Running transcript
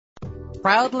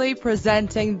Proudly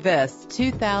presenting this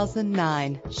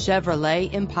 2009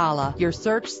 Chevrolet Impala. Your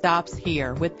search stops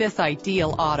here with this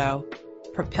ideal auto.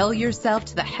 Propel yourself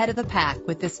to the head of the pack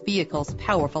with this vehicle's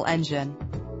powerful engine.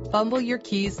 Fumble your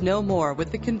keys no more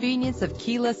with the convenience of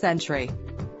keyless entry.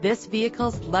 This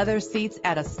vehicle's leather seats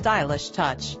add a stylish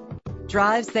touch.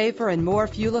 Drive safer and more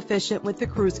fuel efficient with the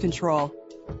cruise control.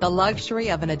 The luxury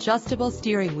of an adjustable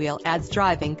steering wheel adds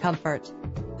driving comfort.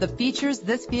 The features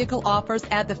this vehicle offers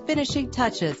add the finishing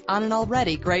touches on an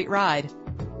already great ride.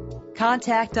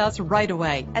 Contact us right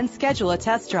away and schedule a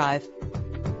test drive.